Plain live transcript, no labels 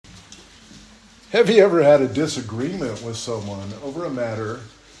Have you ever had a disagreement with someone over a matter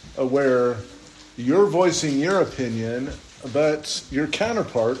where you're voicing your opinion, but your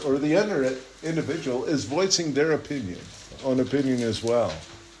counterpart or the other individual is voicing their opinion as well?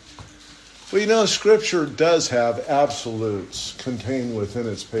 Well, Scripture does have absolutes contained within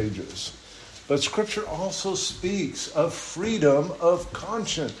its pages. But Scripture also speaks of freedom of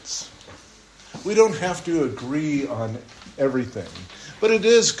conscience. We don't have to agree on everything. But it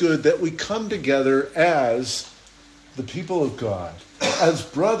is good that we come together as the people of God, as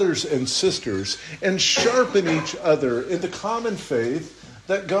brothers and sisters, and sharpen each other in the common faith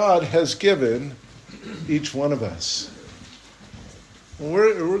that God has given each one of us.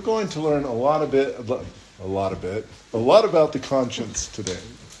 We're going to learn a lot about the conscience today,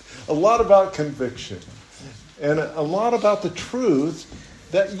 a lot about conviction, and a lot about the truth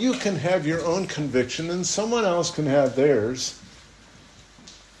that you can have your own conviction and someone else can have theirs,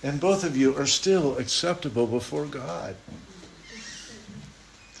 and both of you are still acceptable before God.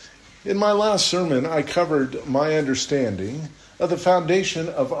 In my last sermon, I covered my understanding of the foundation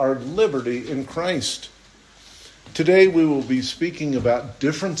of our liberty in Christ. Today we will be speaking about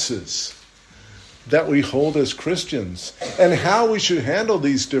differences that we hold as Christians and how we should handle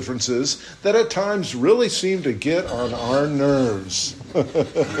these differences that at times really seem to get on our nerves.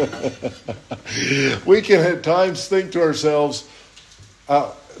 We can at times think to ourselves,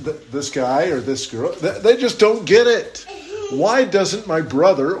 this guy or this girl, they just don't get it. Why doesn't my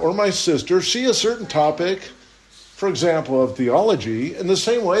brother or my sister see a certain topic, for example, of theology, in the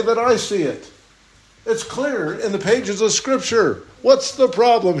same way that I see it? It's clear in the pages of Scripture. What's the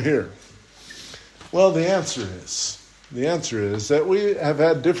problem here? Well, the answer is that we have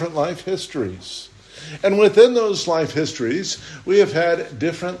had different life histories. And within those life histories, we have had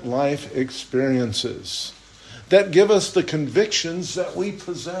different life experiences that give us the convictions that we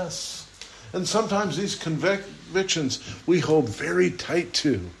possess. And sometimes these convictions we hold very tight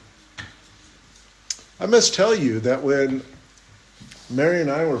to. I must tell you that when Mary and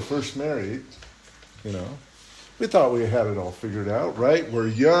I were first married, we thought we had it all figured out, right? We're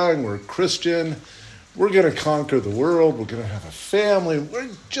young, we're Christian, we're going to conquer the world, we're going to have a family, we're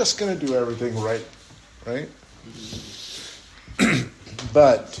just going to do everything right?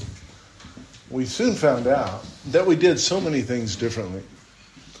 But we soon found out that we did so many things differently.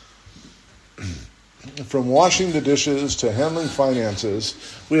 From washing the dishes to handling finances,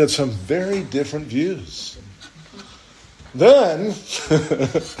 we had some very different views. Then,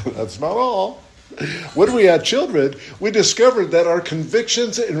 that's not all. When we had children, we discovered that our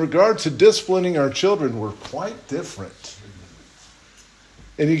convictions in regard to disciplining our children were quite different.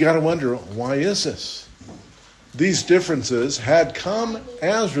 And you got to wonder, why is this? These differences had come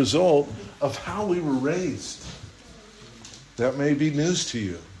as a result of how we were raised. That may be news to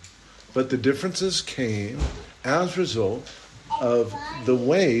you. But the differences came as a result of the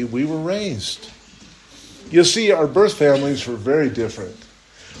way we were raised. You see, our birth families were very different.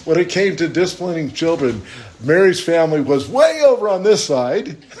 When it came to disciplining children, Mary's family was way over on this side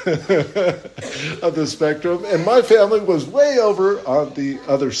of the spectrum, and my family was way over on the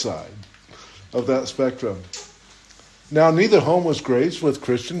other side of that spectrum. Now, neither home was graced with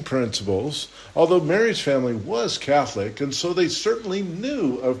Christian principles, although Mary's family was Catholic, and so they certainly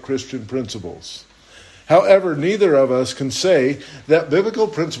knew of Christian principles. However, neither of us can say that biblical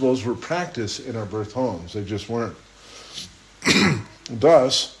principles were practiced in our birth homes. They just weren't.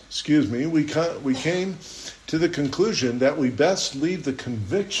 Thus, we came to the conclusion that we best leave the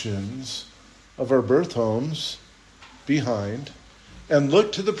convictions of our birth homes behind and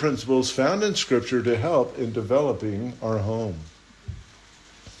look to the principles found in Scripture to help in developing our home.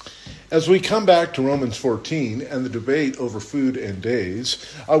 As we come back to Romans 14 and the debate over food and days,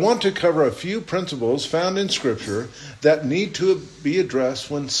 I want to cover a few principles found in Scripture that need to be addressed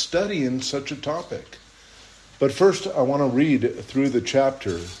when studying such a topic. But first, I want to read through the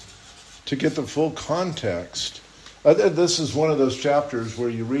chapter to get the full context. This is one of those chapters where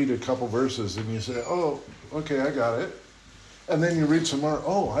you read a couple verses and you say, oh, okay, I got it. And then you read some more,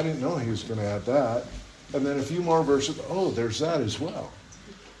 oh, I didn't know he was going to add that. And then a few more verses, oh, there's that as well.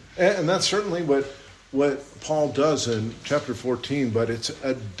 And that's certainly what Paul does in chapter 14, but it's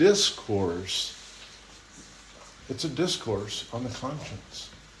a discourse. It's a discourse on the conscience.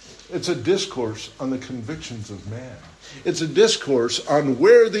 It's a discourse on the convictions of man. It's a discourse on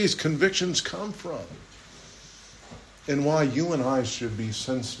where these convictions come from and why you and I should be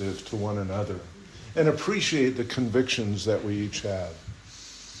sensitive to one another and appreciate the convictions that we each have.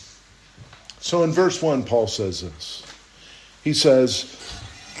 So in verse 1, Paul says this. He says,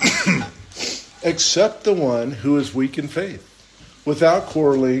 accept the one who is weak in faith, without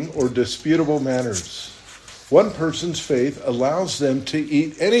quarreling or disputable matters. One person's faith allows them to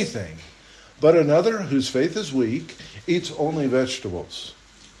eat anything, but another whose faith is weak eats only vegetables.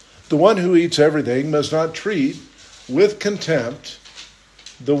 The one who eats everything must not treat with contempt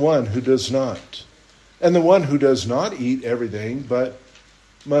the one who does not. And the one who does not eat everything, but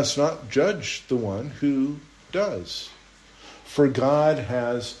must not judge the one who does. For God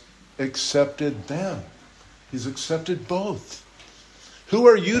has accepted them. He's accepted both. Who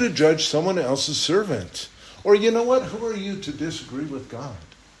are you to judge someone else's servant? Or you know what? Who are you to disagree with God?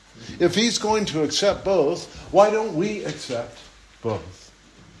 If he's going to accept both, why don't we accept both?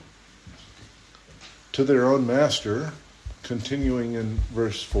 To their own master, continuing in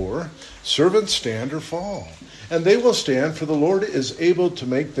verse 4, servants stand or fall, and they will stand, for the Lord is able to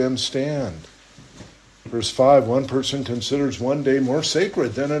make them stand. Verse 5, one person considers one day more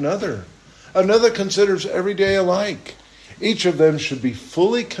sacred than another. Another considers every day alike. Each of them should be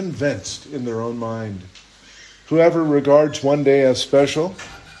fully convinced in their own mind. Whoever regards one day as special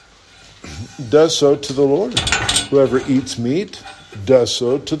does so to the Lord. Whoever eats meat does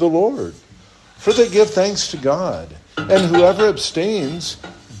so to the Lord, for they give thanks to God. And whoever abstains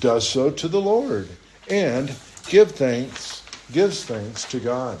does so to the Lord, and gives thanks to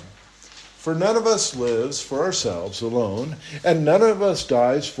God. For none of us lives for ourselves alone, and none of us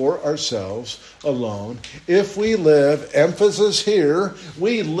dies for ourselves alone. If we live, emphasis here,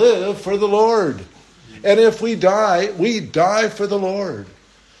 we live for the Lord. And if we die for the Lord.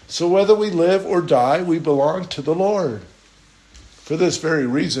 So whether we live or die, we belong to the Lord. For this very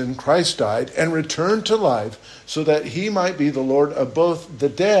reason, Christ died and returned to life, so that he might be the Lord of both the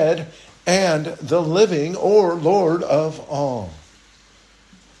dead and the living, or Lord of all.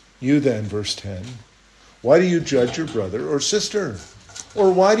 You then, verse 10, why do you judge your brother or sister?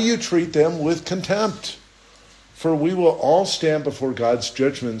 Or why do you treat them with contempt? For we will all stand before God's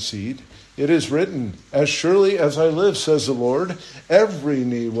judgment seat. It is written, as surely as I live, says the Lord, every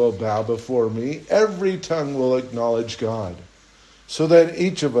knee will bow before me, every tongue will acknowledge God. So that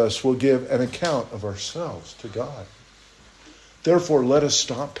each of us will give an account of ourselves to God. Therefore, let us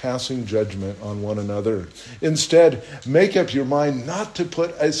stop passing judgment on one another. Instead, make up your mind not to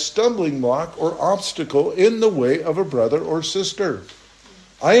put a stumbling block or obstacle in the way of a brother or sister.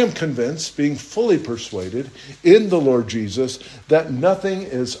 I am convinced, being fully persuaded in the Lord Jesus, that nothing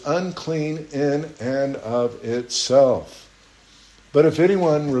is unclean in and of itself. But if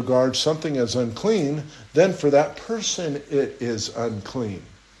anyone regards something as unclean, then for that person it is unclean.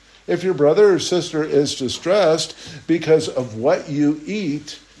 If your brother or sister is distressed because of what you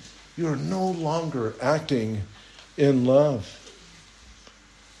eat, you are no longer acting in love.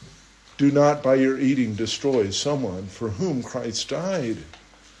 Do not by your eating destroy someone for whom Christ died.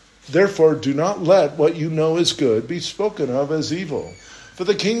 Therefore, do not let what you know is good be spoken of as evil. For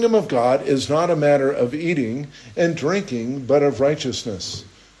the kingdom of God is not a matter of eating and drinking, but of righteousness,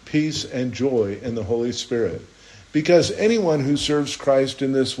 peace, and joy in the Holy Spirit. Because anyone who serves Christ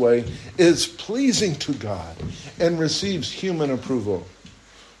in this way is pleasing to God and receives human approval.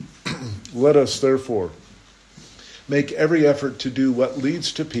 Let us, therefore, make every effort to do what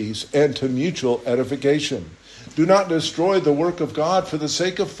leads to peace and to mutual edification. Do not destroy the work of God for the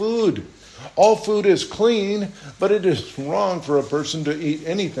sake of food. All food is clean, but it is wrong for a person to eat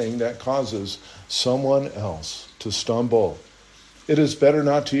anything that causes someone else to stumble. It is better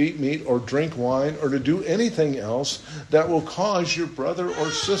not to eat meat or drink wine or to do anything else that will cause your brother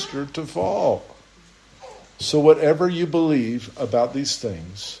or sister to fall. So whatever you believe about these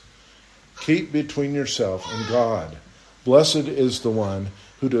things, keep between yourself and God. Blessed is the one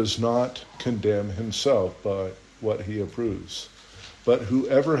who does not condemn himself by what he approves. But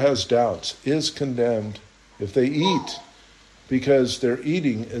whoever has doubts is condemned if they eat, because their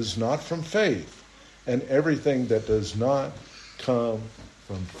eating is not from faith, and everything that does not come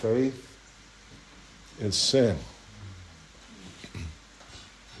from faith is sin.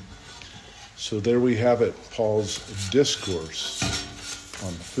 So there we have it, Paul's discourse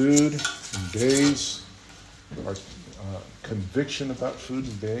on food and days, our conviction about food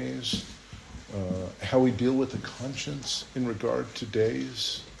and days, how we deal with the conscience in regard to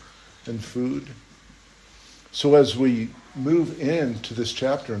days and food. So as we move into this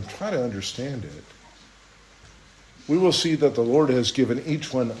chapter and try to understand it, we will see that the Lord has given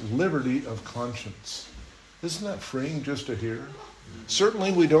each one liberty of conscience. Isn't that freeing just to hear?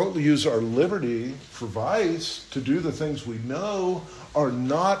 Certainly we don't use our liberty for vice to do the things we know are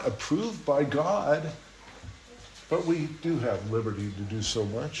not approved by God, but we do have liberty to do so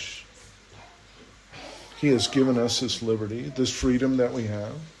much. He has given us this liberty, this freedom that we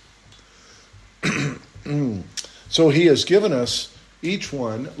have. So he has given us each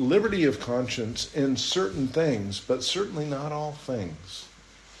one liberty of conscience in certain things, but certainly not all things.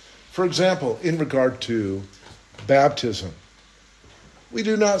 For example, in regard to baptism, we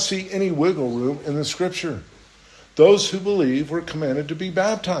do not see any wiggle room in the Scripture. Those who believe were commanded to be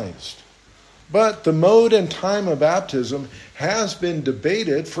baptized. But the mode and time of baptism has been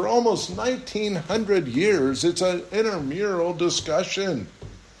debated for almost 1900 years. It's an intramural discussion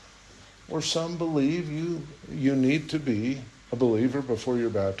where some believe you need to be a believer before you're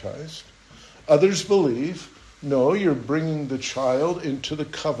baptized. Others believe, no, you're bringing the child into the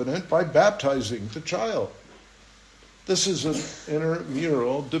covenant by baptizing the child. This is an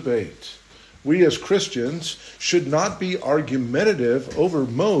intramural debate. We as Christians should not be argumentative over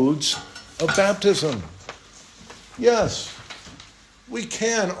modes of baptism. Yes, we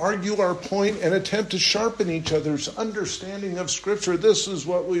can argue our point and attempt to sharpen each other's understanding of Scripture. This is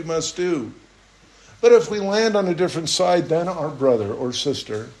what we must do. But if we land on a different side than our brother or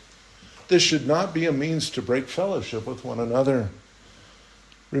sister, this should not be a means to break fellowship with one another.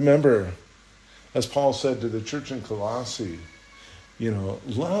 Remember, as Paul said to the church in Colossae,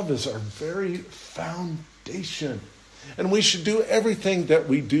 love is our very foundation. And we should do everything that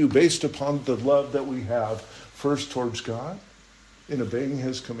we do based upon the love that we have, first towards God, in obeying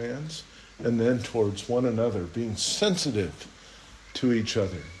his commands, and then towards one another, being sensitive to each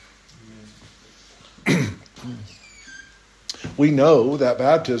other. We know that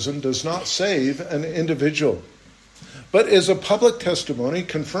baptism does not save an individual, but is a public testimony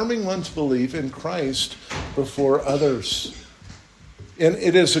confirming one's belief in Christ before others. And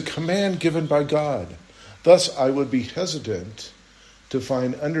it is a command given by God. Thus, I would be hesitant to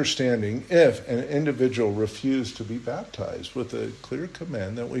find understanding if an individual refused to be baptized with a clear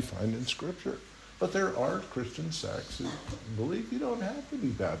command that we find in Scripture. But there are Christian sects who believe you don't have to be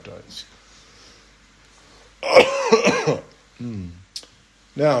baptized.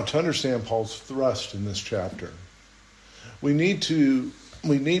 Now, to understand Paul's thrust in this chapter, we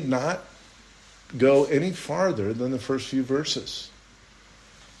need not go any farther than the first few verses.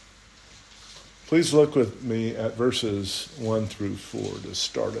 Please look with me at verses 1 through 4 to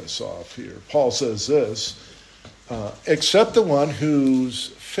start us off here. Paul says this, except the one whose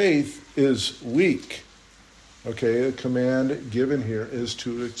faith is weak. Okay, the command given here is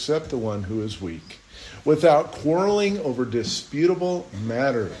to accept the one who is weak, without quarreling over disputable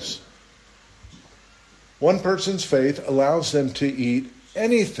matters. One person's faith allows them to eat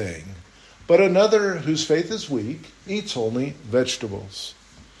anything, but another whose faith is weak eats only vegetables.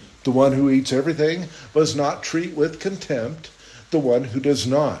 The one who eats everything must not treat with contempt the one who does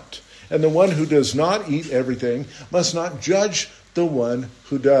not. And the one who does not eat everything must not judge the one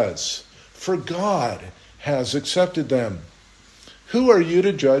who does. For God has accepted them. Who are you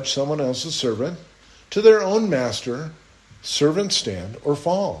to judge someone else's servant? To their own master, servants stand or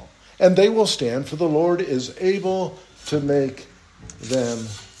fall. And they will stand, for the Lord is able to make them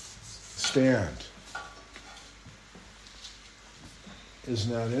stand.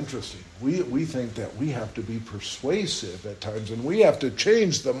 Isn't that interesting? We think that we have to be persuasive at times, and we have to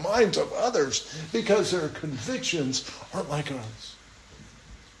change the minds of others because their convictions aren't like ours.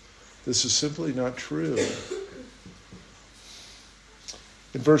 This is simply not true.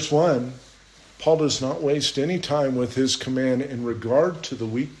 In verse 1, Paul does not waste any time with his command in regard to the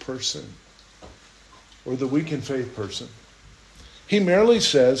weak person or the weak in faith person. He merely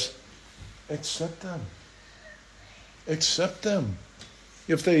says, accept them. Accept them.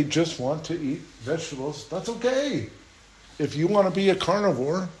 If they just want to eat vegetables, that's okay. If you want to be a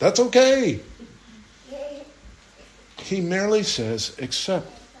carnivore, that's okay. He merely says,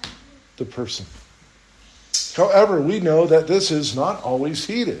 accept the person. However, we know that this is not always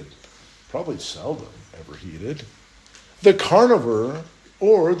heeded. Probably seldom ever heeded. The carnivore,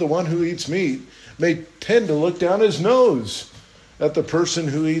 or the one who eats meat, may tend to look down his nose at the person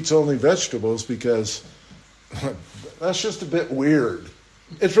who eats only vegetables because that's just a bit weird.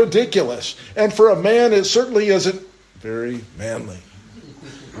 It's ridiculous. And for a man, it certainly isn't very manly.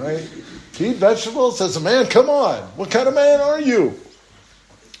 Right? To eat vegetables as a man? Come on. What kind of man are you?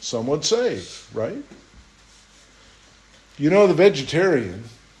 Some would say, right? The vegetarian,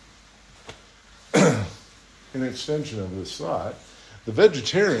 an extension of this thought, the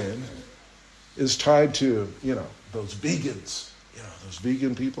vegetarian is tied to, those vegans, those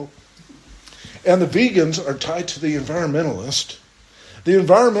vegan people. And the vegans are tied to the environmentalist. The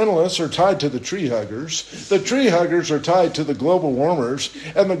environmentalists are tied to the tree huggers. The tree huggers are tied to the global warmers.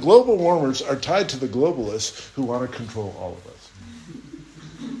 And the global warmers are tied to the globalists who want to control all of us.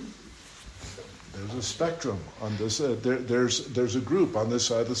 There's a spectrum on this. There's a group on this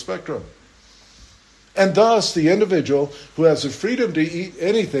side of the spectrum. And thus, the individual who has the freedom to eat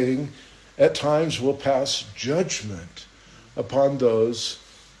anything at times will pass judgment upon those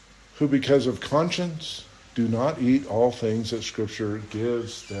who, because of conscience, do not eat all things that Scripture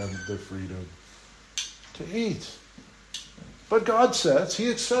gives them the freedom to eat. But God says He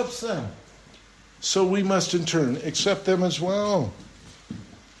accepts them. So we must in turn accept them as well.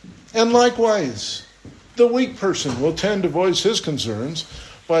 And likewise, the weak person will tend to voice his concerns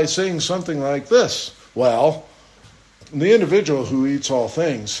by saying something like this. Well, the individual who eats all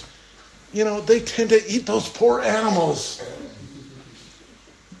things, they tend to eat those poor animals.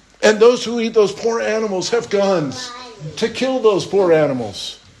 And those who eat those poor animals have guns to kill those poor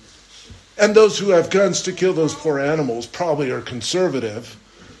animals. And those who have guns to kill those poor animals probably are conservative.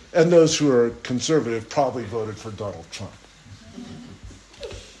 And those who are conservative probably voted for Donald Trump.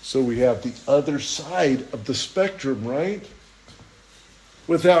 So we have the other side of the spectrum, right?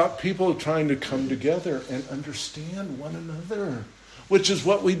 Without people trying to come together and understand one another, which is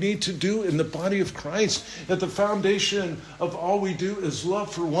what we need to do in the body of Christ. At the foundation of all we do is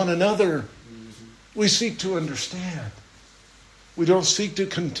love for one another. We seek to understand. We don't seek to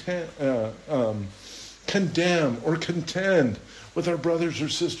condemn or contend with our brothers or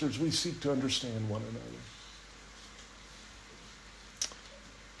sisters. We seek to understand one another.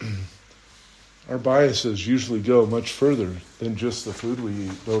 Our biases usually go much further than just the food we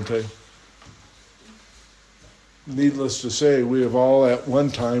eat, don't they? Needless to say, we have all at one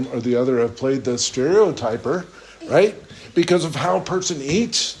time or the other have played the stereotyper, right? Because of how a person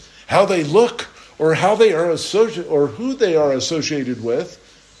eats, how they look, or how they are associated, or who they are associated with,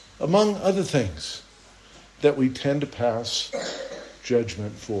 among other things that we tend to pass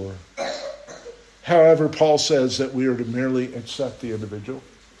judgment for. However, Paul says that we are to merely accept the individual.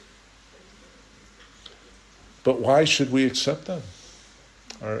 But why should we accept them?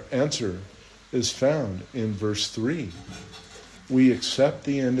 Our answer is found in verse 3. We accept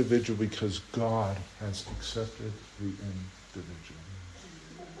the individual because God has accepted the individual.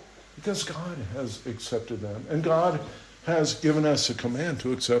 Because God has accepted them. And God has given us a command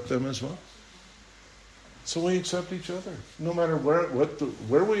to accept them as well. So we accept each other. No matter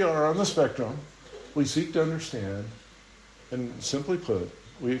where we are on the spectrum, we seek to understand. And simply put,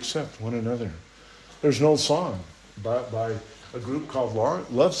 we accept one another. There's an old song by a group called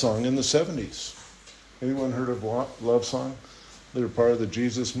Love Song in the 70s. Anyone heard of Love Song? They were part of the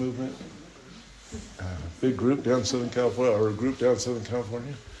Jesus movement. Big group down Southern California, or a group down Southern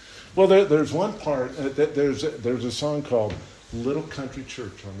California. Well, there's one part, there's a song called Little Country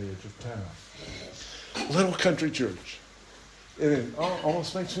Church on the Edge of Town. Little Country Church. And it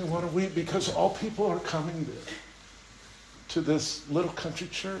almost makes me want to weep because all people are coming to this little country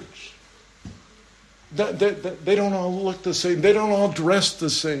church. They don't all look the same. They don't all dress the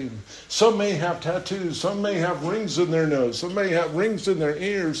same. Some may have tattoos. Some may have rings in their nose. Some may have rings in their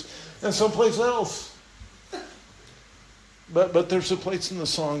ears. And someplace else. But there's a place in the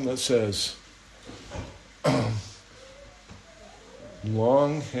song that says,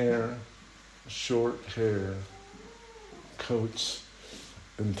 long hair, short hair, coats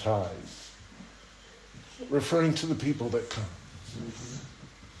and ties. Referring to the people that come.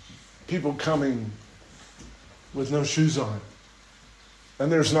 People coming with no shoes on. And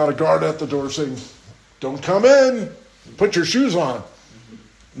there's not a guard at the door saying, don't come in, put your shoes on.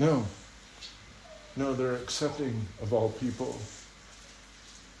 No, they're accepting of all people.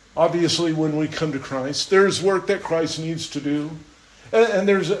 Obviously, when we come to Christ, there's work that Christ needs to do. And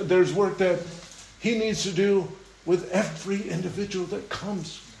there's work that He needs to do with every individual that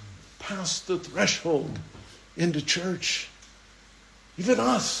comes past the threshold into church. Even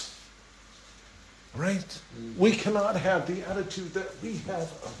us. Right? We cannot have the attitude that we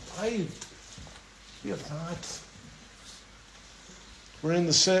have arrived. We have not. We're in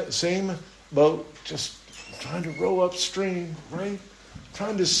the same boat, just trying to row upstream, right?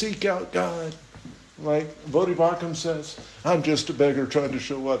 Trying to seek out God. Like Vodi Bakum says, I'm just a beggar trying to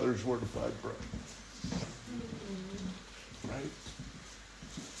show others where to find bread. Right?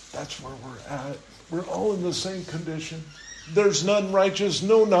 That's where we're at. We're all in the same condition. There's none righteous,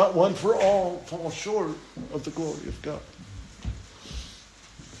 no, not one, for all fall short of the glory of God.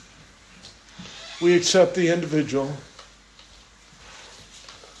 We accept the individual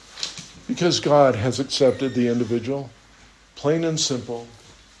because God has accepted the individual. Plain and simple,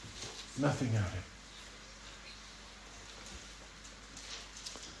 nothing added.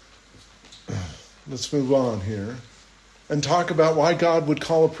 Let's move on here and talk about why God would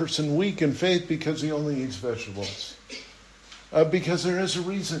call a person weak in faith because he only eats vegetables. Because there is a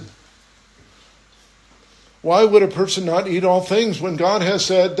reason. Why would a person not eat all things when God has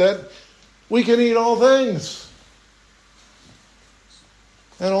said that We can eat all things.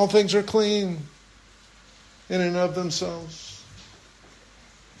 And all things are clean in and of themselves.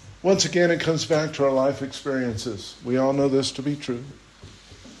 Once again, it comes back to our life experiences. We all know this to be true.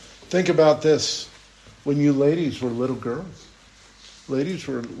 Think about this. When you ladies were little girls. Ladies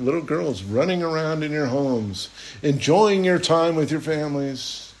were little girls running around in your homes, enjoying your time with your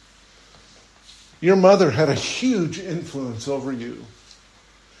families. Your mother had a huge influence over you.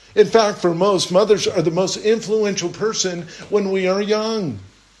 In fact, for most, mothers are the most influential person when we are young.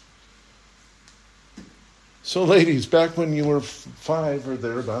 So ladies, back when you were 5 or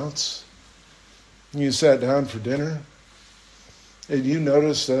thereabouts, you sat down for dinner, and you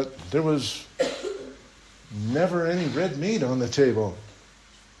noticed that there was never any red meat on the table.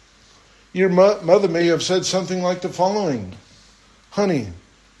 Your mother may have said something like the following: "Honey,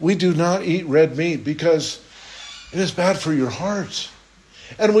 we do not eat red meat because it is bad for your heart.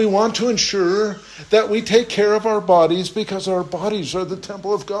 And we want to ensure that we take care of our bodies because our bodies are the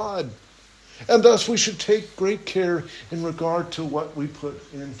temple of God. And thus we should take great care in regard to what we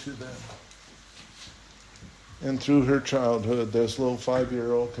put into them." And through her childhood, this little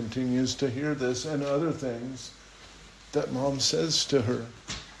 5-year-old continues to hear this and other things that mom says to her.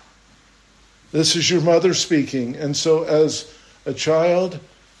 This is your mother speaking. And so as a child,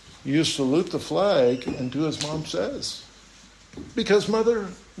 you salute the flag and do as mom says. Because mother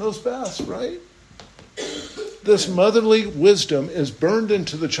knows best, right? This motherly wisdom is burned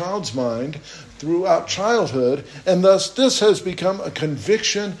into the child's mind throughout childhood, and thus this has become a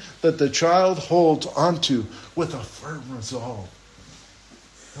conviction that the child holds onto with a firm resolve.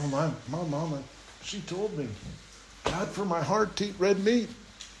 Oh, my mama, she told me, "God, for my heart to eat red meat.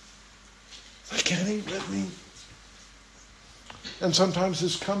 I can't eat red meat." And sometimes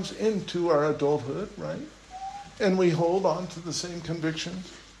this comes into our adulthood, right? And we hold on to the same convictions.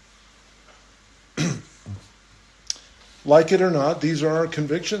 Like it or not, these are our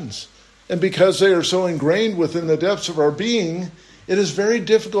convictions. And because they are so ingrained within the depths of our being, it is very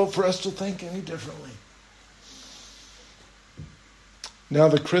difficult for us to think any differently. Now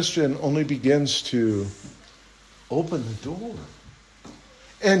the Christian only begins to open the door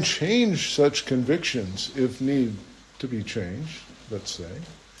and change such convictions, if need to be changed, let's say,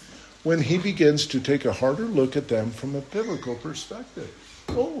 when he begins to take a harder look at them from a biblical perspective.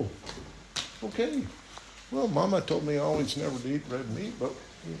 Oh, okay. Well, Mama told me always never to eat red meat, but,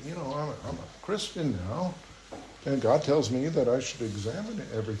 I'm a Christian now. And God tells me that I should examine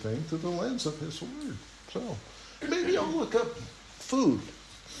everything through the lens of His Word. So maybe I'll look up food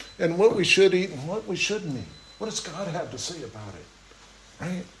and what we should eat and what we shouldn't eat. What does God have to say about it?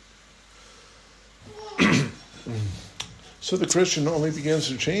 Right? So the Christian only begins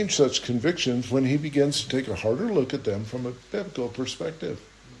to change such convictions when he begins to take a harder look at them from a biblical perspective.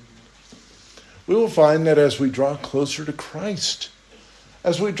 We will find that as we draw closer to Christ,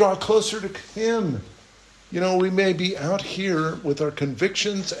 as we draw closer to Him, we may be out here with our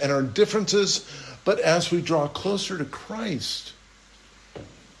convictions and our differences, but as we draw closer to Christ,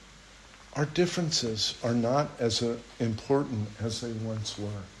 our differences are not as important as they once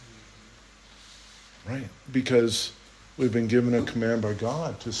were. Right? Because we've been given a command by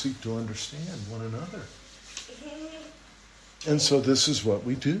God to seek to understand one another. And so this is what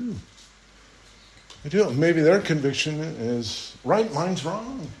we do. We do. Maybe their conviction is right, mine's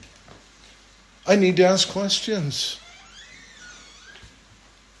wrong. I need to ask questions.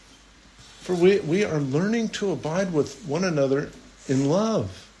 For we are learning to abide with one another in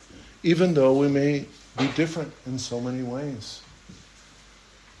love, even though we may be different in so many ways.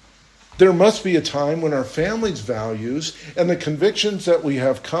 There must be a time when our family's values and the convictions that we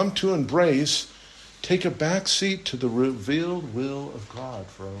have come to embrace take a back seat to the revealed will of God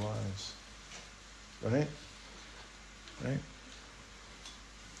for our lives. Right?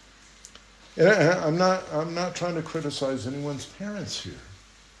 And I'm not trying to criticize anyone's parents here.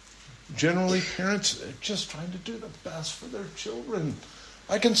 Generally, parents are just trying to do the best for their children.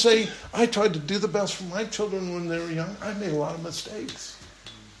 I can say I tried to do the best for my children when they were young. I made a lot of mistakes.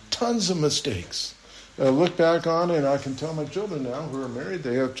 Tons of mistakes. I look back on it and I can tell my children now who are married,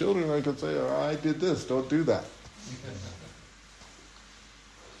 they have children, I can say, "Oh, I did this, don't do that."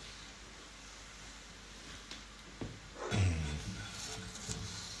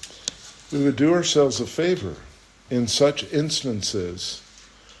 We would do ourselves a favor in such instances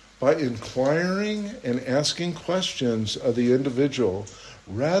by inquiring and asking questions of the individual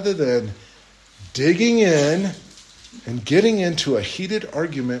rather than digging in and getting into a heated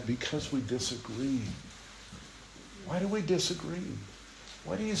argument because we disagree. Why do we disagree?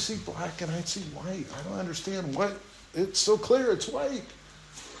 Why do you see black and I see white? I don't understand. What? It's so clear, it's white.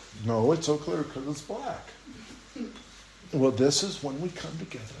 No, it's so clear because it's black. Well, this is when we come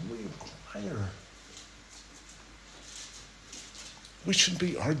together and we inquire. We shouldn't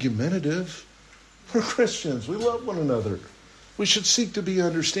be argumentative. We're Christians. We love one another. We should seek to be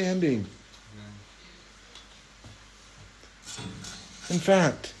understanding. In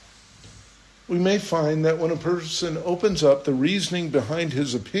fact, we may find that when a person opens up the reasoning behind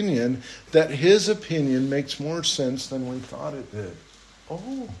his opinion, that his opinion makes more sense than we thought it did.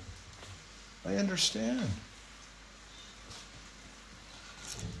 Oh, I understand.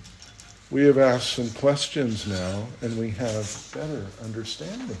 We have asked some questions now, and we have better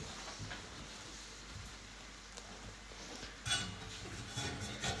understanding.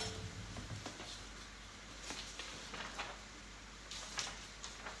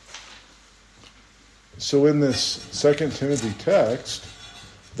 So in this 2 Timothy text,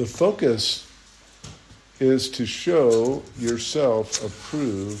 the focus is to show yourself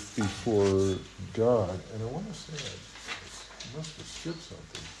approved before God. And I want to say, I must have skipped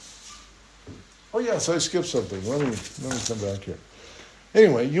something. Oh yes, I skipped something. Let me come back here.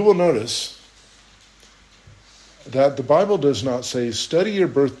 Anyway, you will notice that the Bible does not say, study your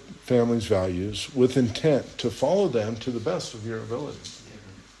birth family's values with intent to follow them to the best of your ability.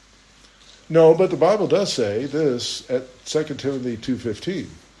 No, but the Bible does say this at 2 Timothy 2:15.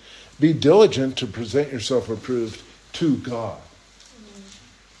 Be diligent to present yourself approved to God.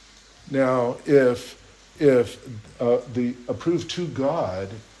 Now, if the approved to God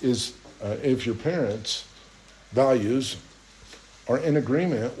is if your parents' values are in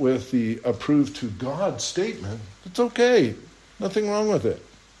agreement with the approved to God statement, it's okay. Nothing wrong with it.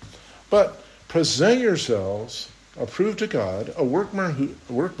 But present yourselves approved to God, a worker who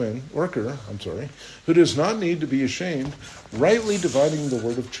does not need to be ashamed, rightly dividing the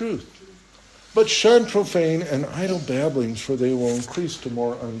word of truth. But shun profane and idle babblings, for they will increase to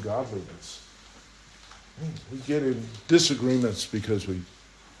more ungodliness. We get in disagreements because we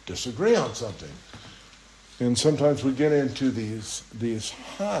disagree on something. And sometimes we get into these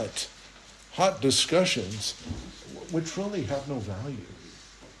hot discussions which really have no value.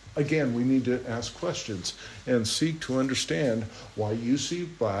 Again, we need to ask questions and seek to understand why you see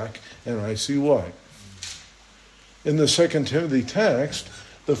black and I see white. In the 2 Timothy text,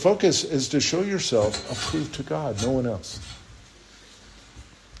 the focus is to show yourself approved to God, no one else.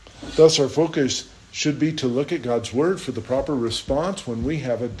 Thus, our focus should be to look at God's word for the proper response when we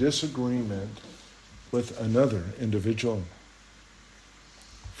have a disagreement with another individual.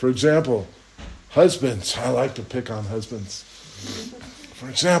 For example, husbands. I like to pick on husbands. For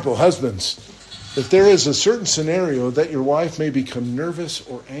example, husbands, if there is a certain scenario that your wife may become nervous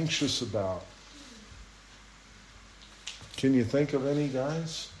or anxious about, can you think of any,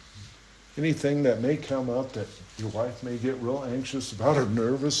 guys? Anything that may come up that your wife may get real anxious about or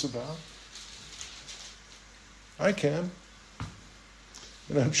nervous about? I can.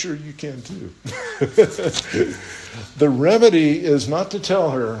 And I'm sure you can too. The remedy is not to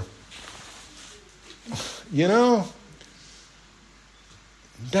tell her,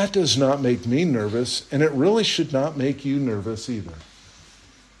 that does not make me nervous, and it really should not make you nervous either.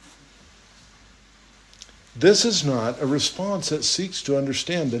 This is not a response that seeks to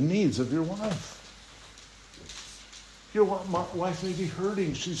understand the needs of your wife. Your wife may be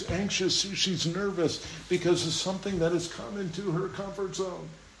hurting, she's anxious, she's nervous because of something that has come into her comfort zone,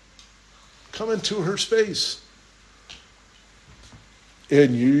 come into her space.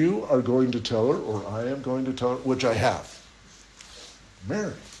 And you are going to tell her, or I am going to tell her, which I have.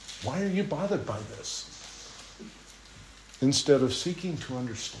 Mary, why are you bothered by this? Instead of seeking to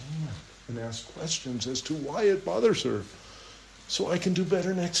understand and ask questions as to why it bothers her, so I can do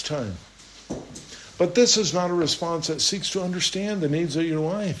better next time. But this is not a response that seeks to understand the needs of your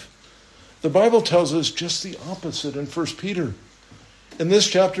wife. The Bible tells us just the opposite in 1 Peter. In this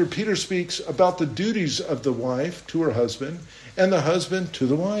chapter, Peter speaks about the duties of the wife to her husband and the husband to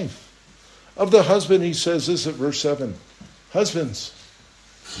the wife. Of the husband, he says this at verse 7. Husbands,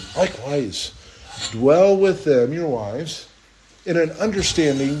 likewise, dwell with them, your wives, in an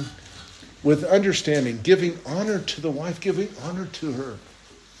understanding, giving honor to the wife, giving honor to her,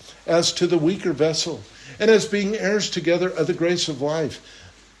 as to the weaker vessel, and as being heirs together of the grace of life,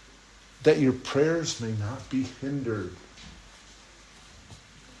 that your prayers may not be hindered.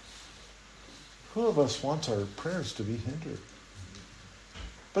 Who of us wants our prayers to be hindered?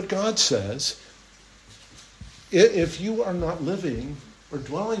 But God says, if you are not living or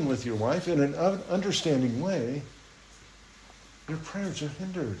dwelling with your wife in an understanding way, your prayers are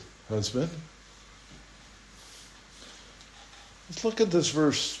hindered, husband. Let's look at this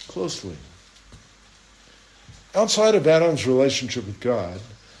verse closely. Outside of Adam's relationship with God,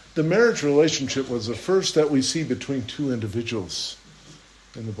 The marriage relationship was the first that we see between two individuals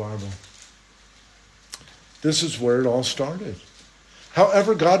in the Bible. This is where it all started.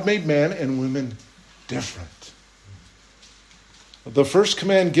 However, God made man and women different. The first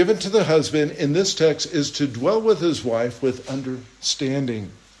command given to the husband in this text is to dwell with his wife with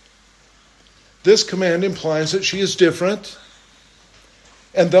understanding. This command implies that she is different,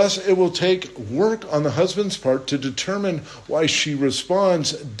 and thus it will take work on the husband's part to determine why she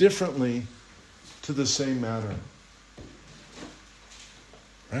responds differently to the same matter.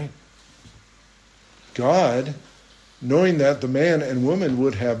 Right? God, knowing that the man and woman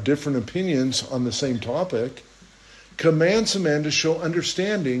would have different opinions on the same topic, commands a man to show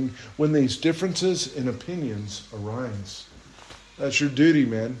understanding when these differences in opinions arise. That's your duty,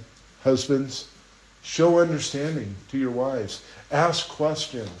 men. Husbands, show understanding to your wives. Ask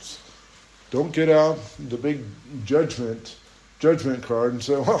questions. Don't get out the big judgment card and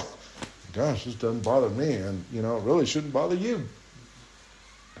say, well, gosh, this doesn't bother me, and it really shouldn't bother you.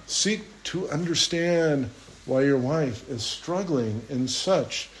 Seek to understand why your wife is struggling in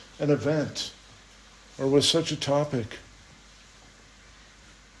such an event or with such a topic.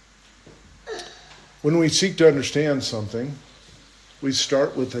 When we seek to understand something, we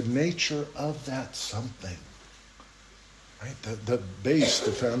start with the nature of that something. Right? The base,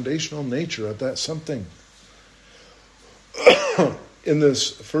 the foundational nature of that something. In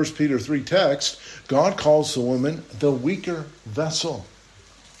this 1 Peter 3 text, God calls the woman the weaker vessel.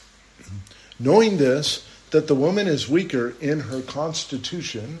 Knowing this, that the woman is weaker in her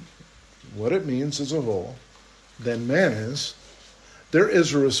constitution, what it means as a whole, than man is, there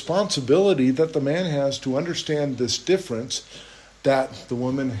is a responsibility that the man has to understand this difference that the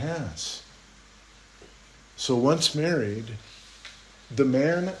woman has. So once married, the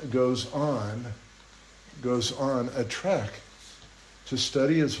man goes on a trek to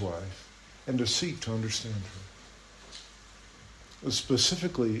study his wife and to seek to understand her.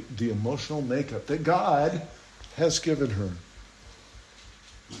 Specifically, the emotional makeup that God has given her.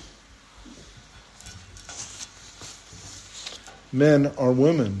 Men or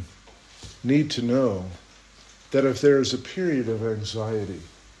women need to know that if there is a period of anxiety,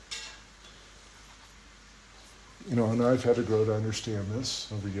 and I've had to grow to understand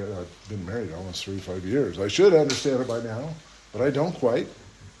this over years. I've been married almost 35 years. I should understand it by now, but I don't quite.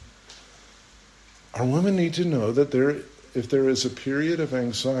 Our women need to know that if there is a period of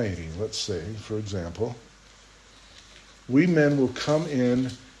anxiety, let's say, for example, we men will come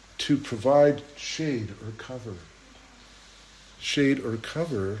in to provide shade or cover. Shade or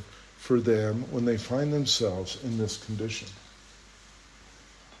cover for them when they find themselves in this condition.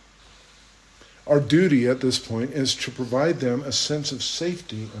 Our duty at this point is to provide them a sense of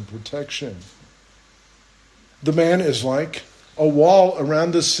safety and protection. The man is like a wall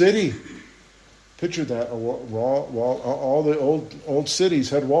around the city. Picture that, a wall. All the old cities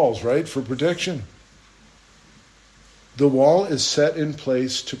had walls, right, for protection. The wall is set in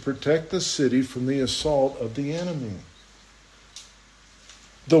place to protect the city from the assault of the enemy.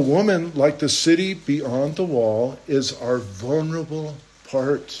 The woman, like the city beyond the wall, is our vulnerable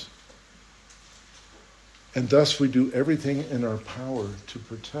part. And thus we do everything in our power to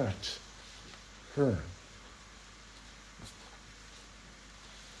protect her.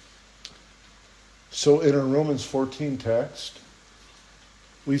 So in our Romans 14 text,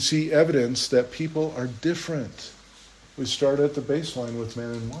 we see evidence that people are different. We start at the baseline with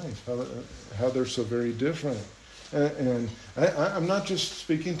man and wife, how they're so very different. And I'm not just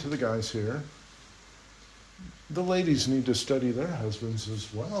speaking to the guys here. The ladies need to study their husbands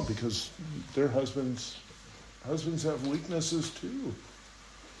as well, because their husbands have weaknesses too.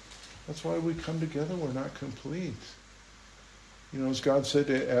 That's why we come together. We're not complete. As God said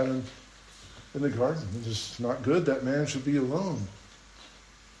to Adam in the garden, it is not good that man should be alone.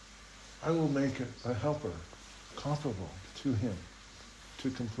 I will make a helper comparable to him to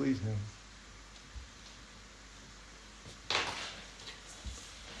complete him.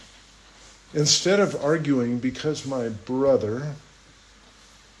 Instead of arguing because my brother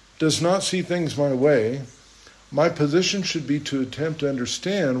does not see things my way, my position should be to attempt to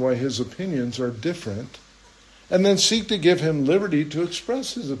understand why his opinions are different, and then seek to give him liberty to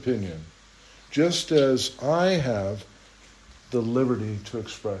express his opinion, just as I have the liberty to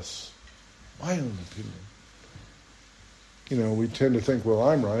express my own opinion. We tend to think, well,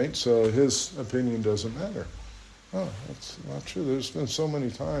 I'm right, so his opinion doesn't matter. Oh, that's not true. There's been so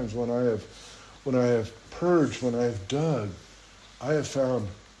many times when I have purged, when I have dug, I have found,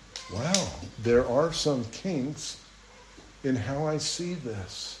 wow, there are some kinks in how I see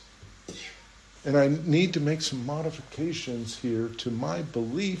this. And I need to make some modifications here to my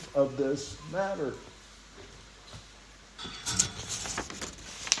belief of this matter.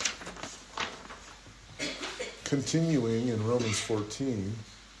 Continuing in Romans 14,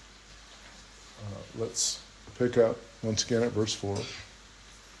 let's pick up once again at verse 4.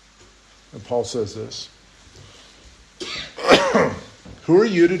 And Paul says this. Who are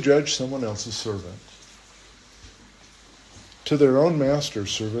you to judge someone else's servant? To their own master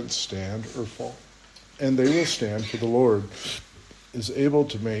servants stand or fall, and they will stand, for the Lord is able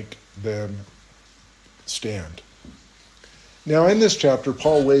to make them stand. Now in this chapter,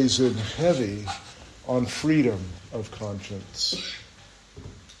 Paul weighs in heavy on freedom of conscience.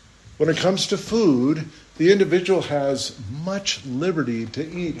 When it comes to food, the individual has much liberty to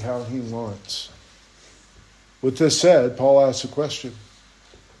eat how he wants. With this said, Paul asks a question.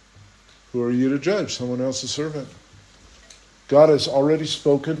 Who are you to judge someone else's servant? God has already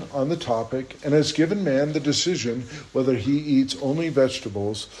spoken on the topic and has given man the decision whether he eats only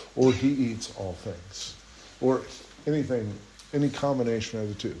vegetables or he eats all things, or anything, any combination of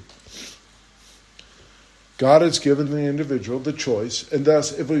the two. God has given the individual the choice, and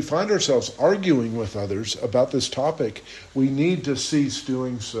thus if we find ourselves arguing with others about this topic, we need to cease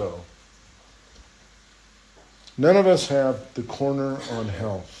doing so. None of us have the corner on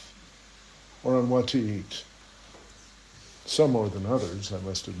health or on what to eat. Some more than others, I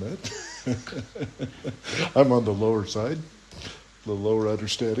must admit. I'm on the lower side, the lower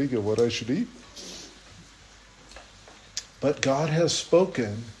understanding of what I should eat. But God has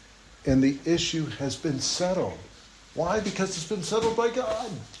spoken, and the issue has been settled. Why? Because it's been settled by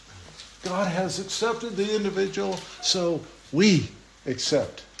God. God has accepted the individual, so we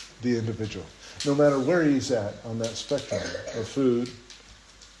accept the individual, no matter where he's at on that spectrum of food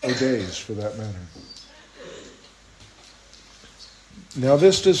or days, for that matter. Now,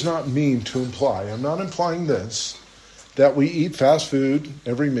 this does not mean to imply, I'm not implying this, that we eat fast food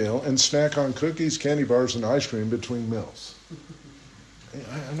every meal and snack on cookies, candy bars, and ice cream between meals.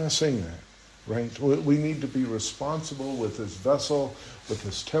 I'm not saying that, right? We need to be responsible with this vessel, with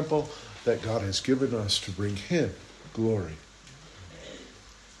this temple that God has given us to bring him glory.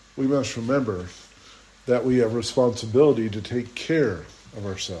 We must remember that we have responsibility to take care of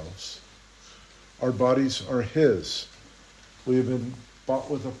ourselves. Our bodies are his. We have been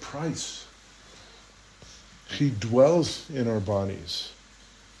bought with a price. He dwells in our bodies.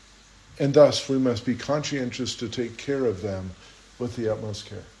 And thus we must be conscientious to take care of them with the utmost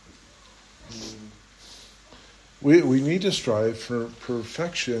care. We need to strive for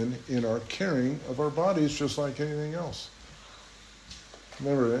perfection in our caring of our bodies, just like anything else.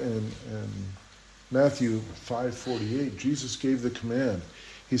 Remember in Matthew 5:48, Jesus gave the command.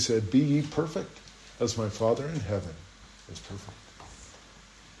 He said, "Be ye perfect, as my Father in heaven is perfect."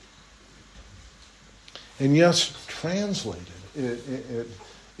 And yes, translated,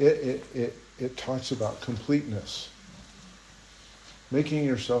 it talks about completeness. Making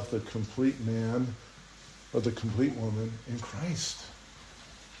yourself the complete man or the complete woman in Christ.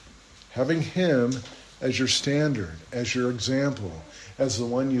 Having him as your standard, as your example, as the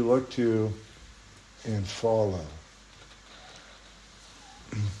one you look to and follow.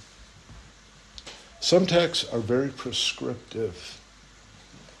 Some texts are very prescriptive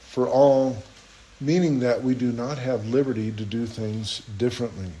for all, meaning that we do not have liberty to do things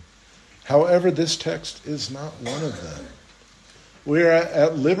differently. However, this text is not one of them. We are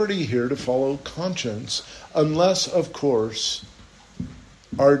at liberty here to follow conscience, unless, of course,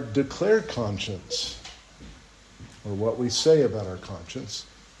 our declared conscience, or what we say about our conscience,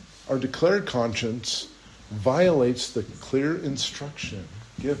 our declared conscience violates the clear instruction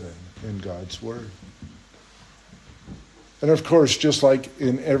given in God's Word. And of course, just like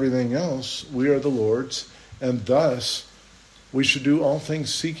in everything else, we are the Lord's, and thus we should do all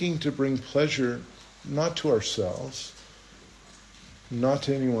things seeking to bring pleasure not to ourselves, not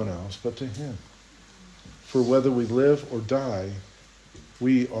to anyone else, but to him. For whether we live or die,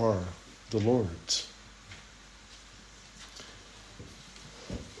 we are the Lord's.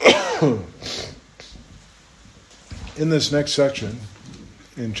 In this next section,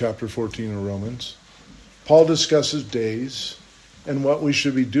 in chapter 14 of Romans, Paul discusses days and what we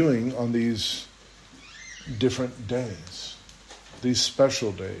should be doing on these different days, these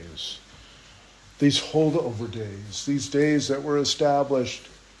special days, these holdover days, these days that were established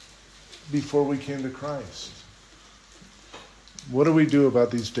before we came to Christ. What do we do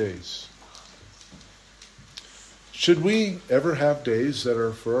about these days? Should we ever have days that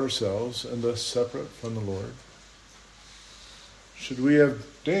are for ourselves and thus separate from the Lord? Should we have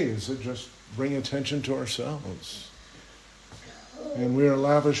days that just bring attention to ourselves and we are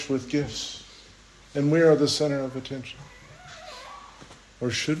lavish with gifts and we are the center of attention? Or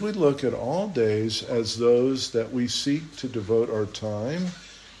should we look at all days as those that we seek to devote our time,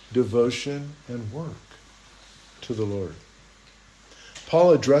 devotion, and work to the Lord?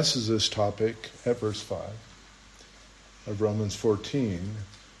 Paul addresses this topic at verse 5 of Romans 14,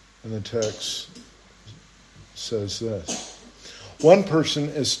 and the text says this: one person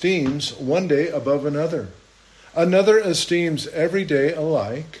esteems one day above another. Another esteems every day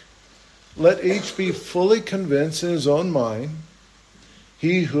alike. Let each be fully convinced in his own mind.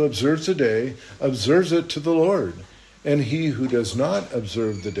 He who observes a day observes it to the Lord, and he who does not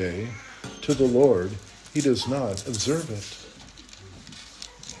observe the day to the Lord, he does not observe it.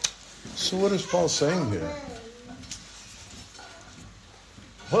 So what is Paul saying here?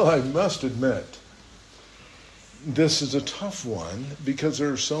 Well, I must admit, this is a tough one because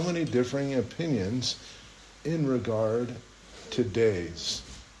there are so many differing opinions in regard to days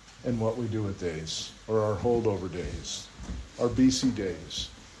and what we do with days, or our holdover days, our BC days.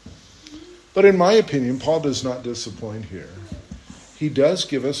 But in my opinion, Paul does not disappoint here. He does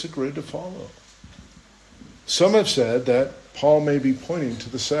give us a grid to follow. Some have said that Paul may be pointing to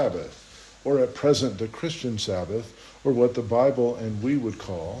the Sabbath, or at present the Christian Sabbath, or what the Bible and we would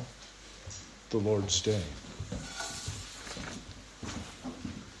call the Lord's Day.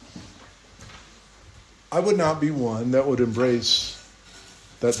 I would not be one that would embrace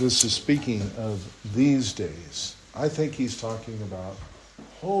that this is speaking of these days. I think he's talking about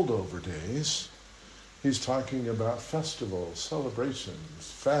holdover days. He's talking about festivals,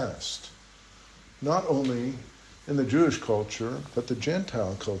 celebrations, fast. Not only in the Jewish culture, but the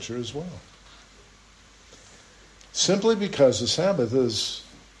Gentile culture as well. Simply because the Sabbath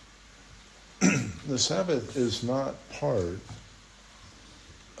is not part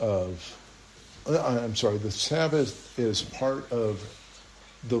of, the Sabbath is part of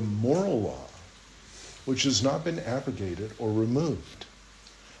the moral law, which has not been abrogated or removed.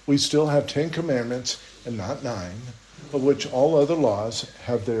 We still have 10 commandments and not 9, of which all other laws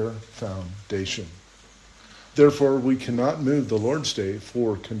have their foundation. Therefore, we cannot move the Lord's Day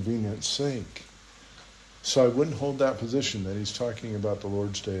for convenience sake. So I wouldn't hold that position that he's talking about the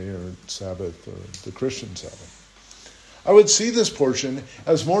Lord's Day or Sabbath or the Christian Sabbath. I would see this portion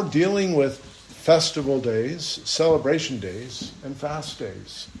as more dealing with festival days, celebration days, and fast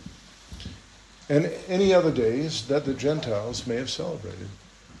days, and any other days that the Gentiles may have celebrated.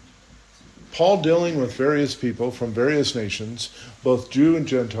 Paul, dealing with various people from various nations, both Jew and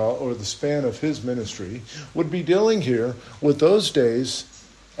Gentile, over the span of his ministry, would be dealing here with those days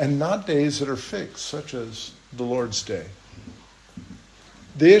and not days that are fixed, such as the Lord's Day.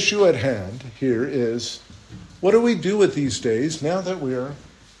 The issue at hand here is, what do we do with these days now that we are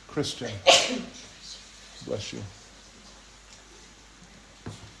Christian? Bless you.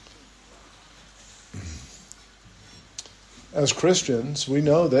 As Christians, we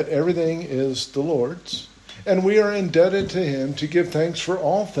know that everything is the Lord's, and we are indebted to him to give thanks for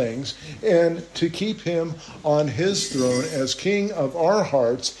all things and to keep him on his throne as king of our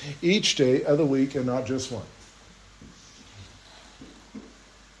hearts each day of the week and not just one.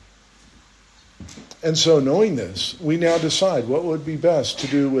 And so knowing this, we now decide what would be best to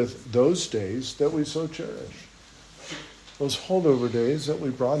do with those days that we so cherish. Those holdover days that we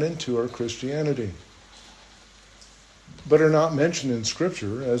brought into our Christianity, but are not mentioned in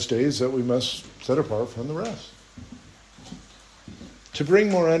Scripture as days that we must set apart from the rest. To bring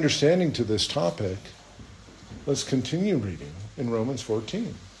more understanding to this topic, let's continue reading in Romans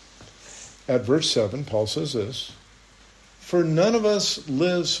 14. At verse 7, Paul says this: "For none of us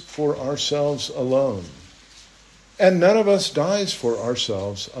lives for ourselves alone, and none of us dies for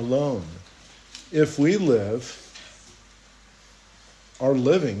ourselves alone. If we live, our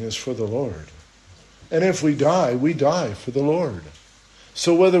living is for the Lord. And if we die for the Lord.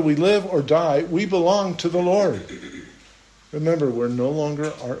 So whether we live or die, we belong to the Lord." Remember, we're no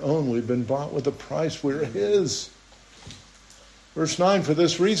longer our own. We've been bought with a price. We're his. Verse 9, "For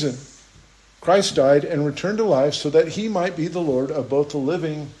this reason, Christ died and returned to life so that he might be the Lord of both the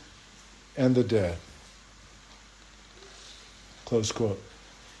living and the dead." Close quote.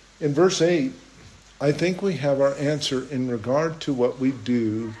 In verse 8, I think we have our answer in regard to what we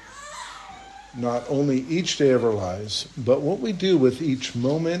do not only each day of our lives, but what we do with each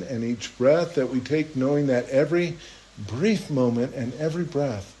moment and each breath that we take, knowing that every brief moment and every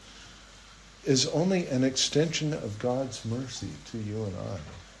breath is only an extension of God's mercy to you and I.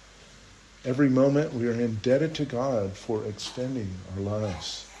 Every moment we are indebted to God for extending our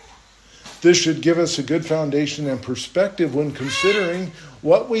lives. This should give us a good foundation and perspective when considering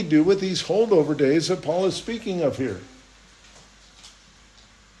what we do with these holdover days that Paul is speaking of here.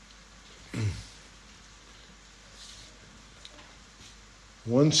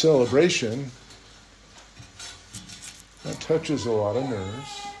 one celebration that touches a lot of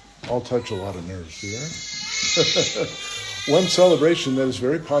nerves. I'll touch a lot of nerves here. One celebration that is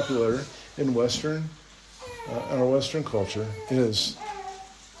very popular in our Western culture is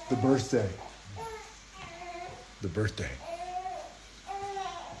the birthday. The birthday.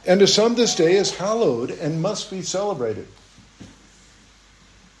 And to some, this day is hallowed and must be celebrated.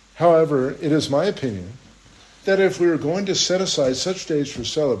 However, it is my opinion that if we are going to set aside such days for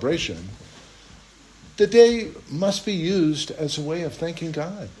celebration, the day must be used as a way of thanking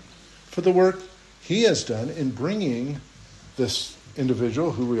God for the work He has done in bringing this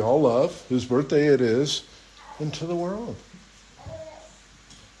individual who we all love, whose birthday it is, into the world.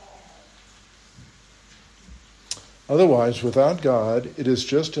 Otherwise, without God, it is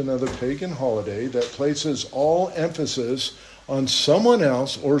just another pagan holiday that places all emphasis on someone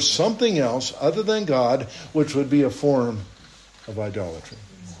else or something else other than God, which would be a form of idolatry.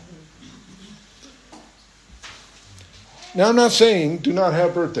 Now, I'm not saying do not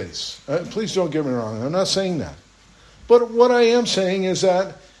have birthdays. Please don't get me wrong. I'm not saying that. But what I am saying is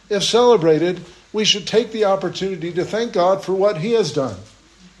that if celebrated, we should take the opportunity to thank God for what He has done.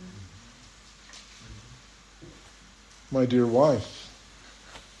 My dear wife,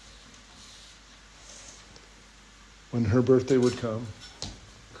 when her birthday would come,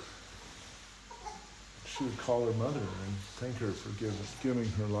 she would call her mother and thank her for giving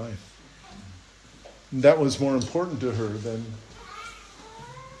her life. And that was more important to her than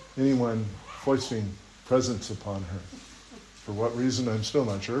anyone foisting presents upon her. For what reason, I'm still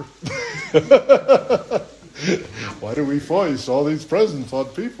not sure. Why do we foist all these presents on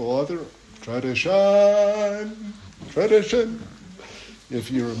people? Other tradition.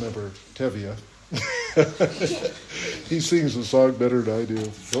 If you remember Tevye. He sings the song better than I do.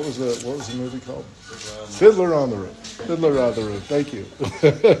 What was the movie called? Fiddler on the Roof. Fiddler on the Roof. Thank you.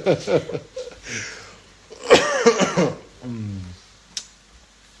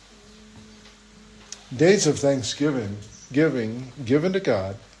 Days of Thanksgiving given to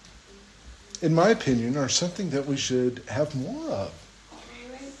God, in my opinion, are something that we should have more of,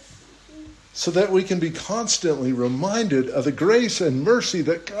 so that we can be constantly reminded of the grace and mercy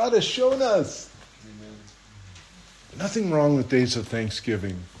that God has shown us. Amen. Nothing wrong with days of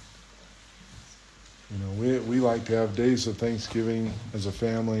Thanksgiving. You know, we like to have days of Thanksgiving as a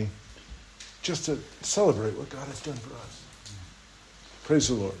family, just to celebrate what God has done for us. Praise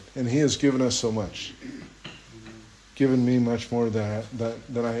the Lord. And He has given us so much. Given me much more than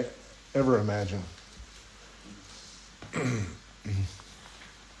I ever imagined.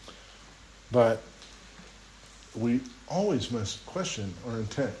 But we always must question our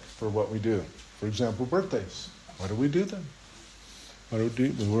intent for what we do. For example, birthdays. Why do we do them?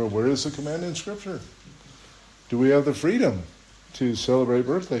 Where is the command in Scripture? Do we have the freedom to celebrate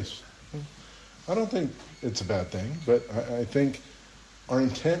birthdays? I don't think it's a bad thing, but I think our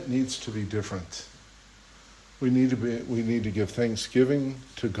intent needs to be different. We need to give thanksgiving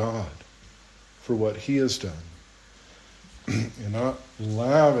to God for what He has done. And not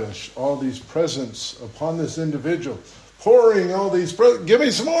lavish all these presents upon this individual, pouring all these presents. Give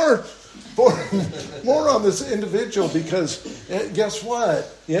me some more, pouring more on this individual, because guess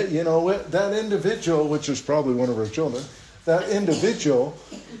what? You know, that individual, which is probably one of our children, that individual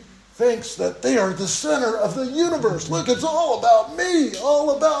thinks that they are the center of the universe. Look, it's all about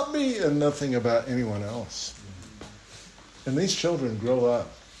me, and nothing about anyone else. And these children grow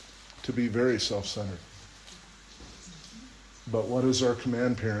up to be very self-centered. But what is our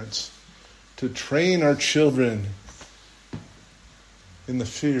command, parents? To train our children in the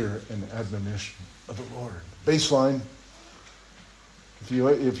fear and admonition of the Lord. Baseline. If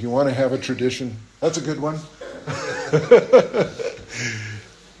you want to have a tradition, that's a good one.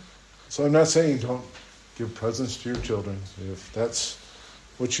 So I'm not saying don't give presents to your children. If that's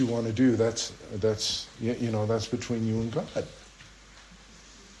what you want to do, that's between you and God.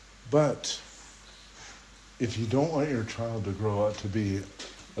 But if you don't want your child to grow up to be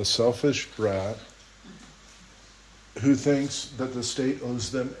a selfish brat who thinks that the state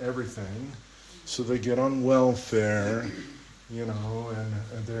owes them everything, so they get on welfare,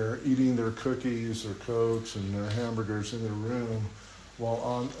 and they're eating their cookies or Cokes and their hamburgers in their room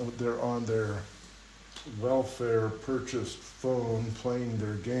while they're on their welfare purchased phone playing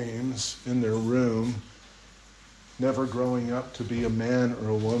their games in their room, never growing up to be a man or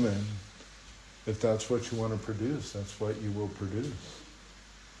a woman. If that's what you want to produce, that's what you will produce.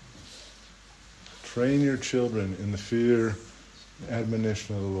 Train your children in the fear and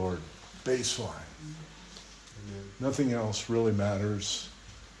admonition of the Lord. Baseline. Amen. Nothing else really matters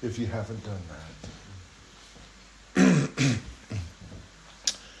if you haven't done that.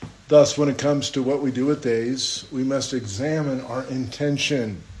 Thus, when it comes to what we do with days, we must examine our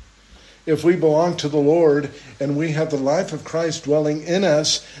intention. If we belong to the Lord and we have the life of Christ dwelling in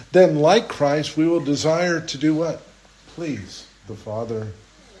us, then like Christ, we will desire to do what? Please the Father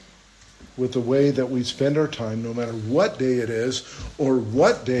with the way that we spend our time, no matter what day it is or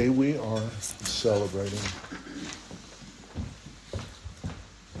what day we are celebrating.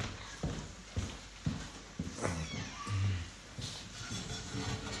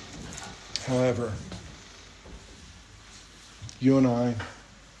 However, you and I,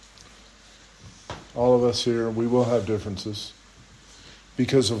 all of us here, we will have differences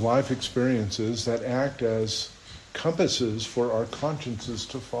because of life experiences that act as compasses for our consciences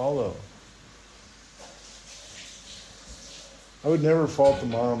to follow. I would never fault the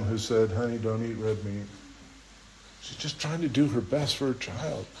mom who said, honey, don't eat red meat. She's just trying to do her best for her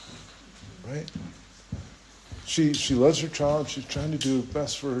child, right? She loves her child. She's trying to do her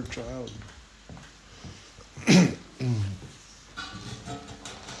best for her child.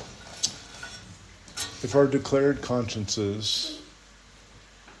 If our declared consciences,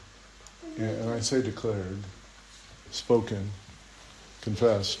 and I say declared, spoken,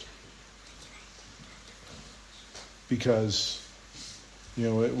 confessed, because,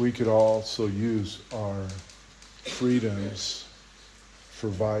 we could also use our freedoms for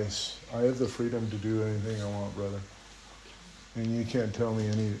vice. I have the freedom to do anything I want, brother. And you can't tell me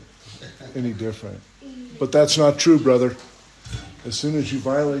any different. But that's not true, brother. As soon as you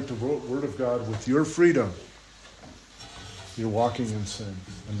violate the Word of God with your freedom, you're walking in sin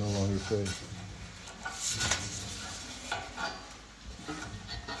and no longer faith.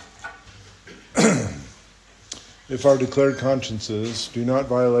 If our declared consciences do not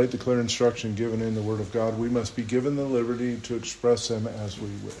violate the clear instruction given in the Word of God, we must be given the liberty to express them as we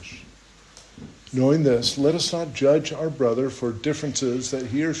wish. Knowing this, let us not judge our brother for differences that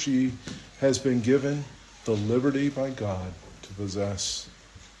he or she has been given the liberty by God to possess.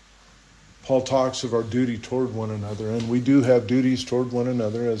 Paul talks of our duty toward one another, and we do have duties toward one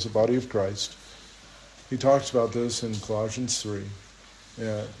another as a body of Christ. He talks about this in Colossians 3.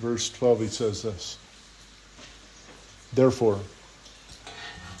 Verse 12, he says this. Therefore,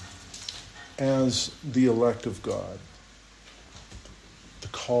 as the elect of God, the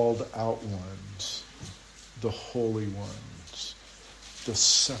called out ones, the holy ones, the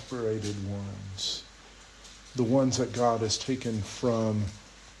separated ones, the ones that God has taken from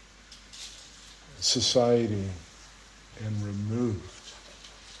society and removed,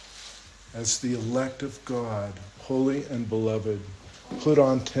 as the elect of God, holy and beloved, put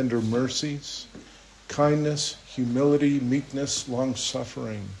on tender mercies, kindness, humility, meekness,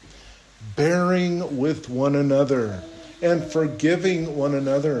 long-suffering, bearing with one another, and forgiving one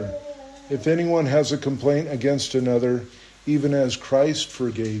another. If anyone has a complaint against another, even as Christ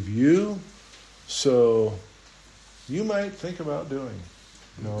forgave you, so you might think about doing.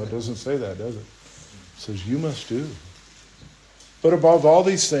 No, it doesn't say that, does it? It says you must do. But above all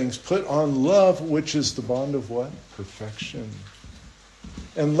these things, put on love, which is the bond of what? Perfection.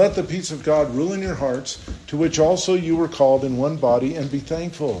 And let the peace of God rule in your hearts, to which also you were called in one body, and be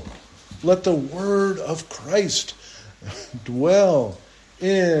thankful. Let the word of Christ dwell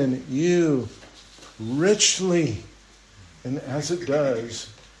in you richly. And as it does,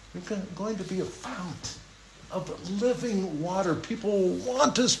 you're going to be a fount of living water. People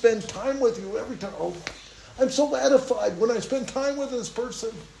want to spend time with you every time. Oh, I'm so edified when I spend time with this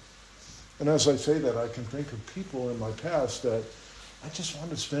person. And as I say that, I can think of people in my past that I just want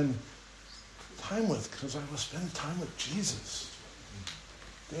to spend time with because I was spending time with Jesus.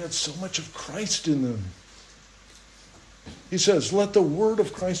 They had so much of Christ in them. He says, let the word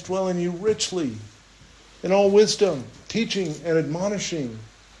of Christ dwell in you richly, in all wisdom, teaching and admonishing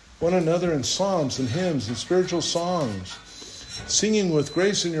one another in psalms and hymns and spiritual songs, singing with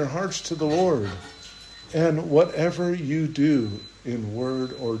grace in your hearts to the Lord. And whatever you do in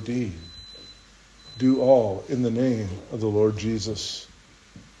word or deed, do all in the name of the Lord Jesus,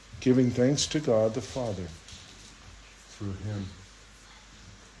 giving thanks to God the Father through him.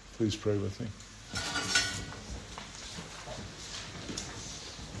 Please pray with me.